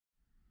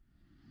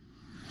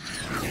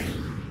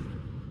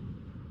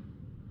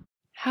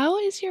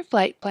is your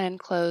flight plan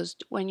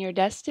closed when your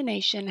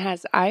destination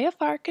has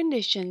IFR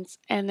conditions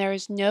and there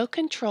is no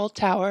control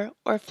tower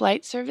or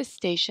flight service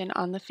station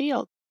on the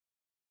field?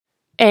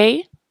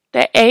 A.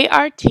 The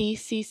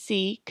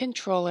ARTCC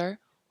controller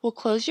will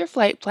close your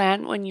flight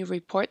plan when you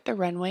report the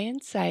runway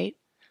in sight.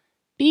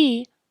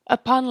 B.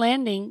 Upon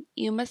landing,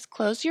 you must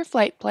close your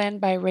flight plan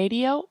by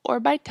radio or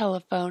by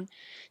telephone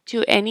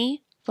to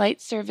any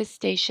flight service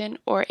station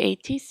or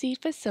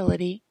ATC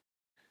facility.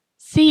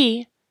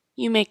 C.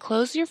 You may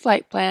close your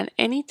flight plan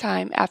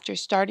anytime after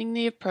starting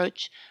the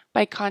approach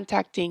by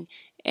contacting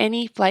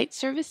any flight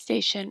service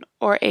station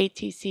or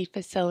ATC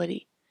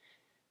facility.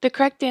 The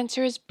correct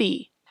answer is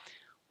B.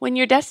 When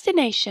your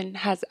destination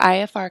has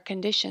IFR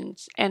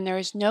conditions and there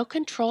is no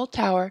control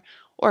tower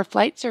or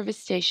flight service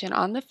station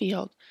on the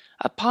field,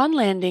 upon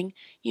landing,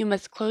 you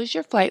must close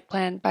your flight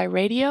plan by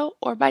radio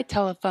or by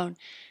telephone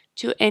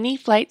to any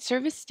flight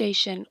service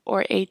station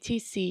or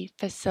ATC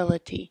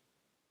facility.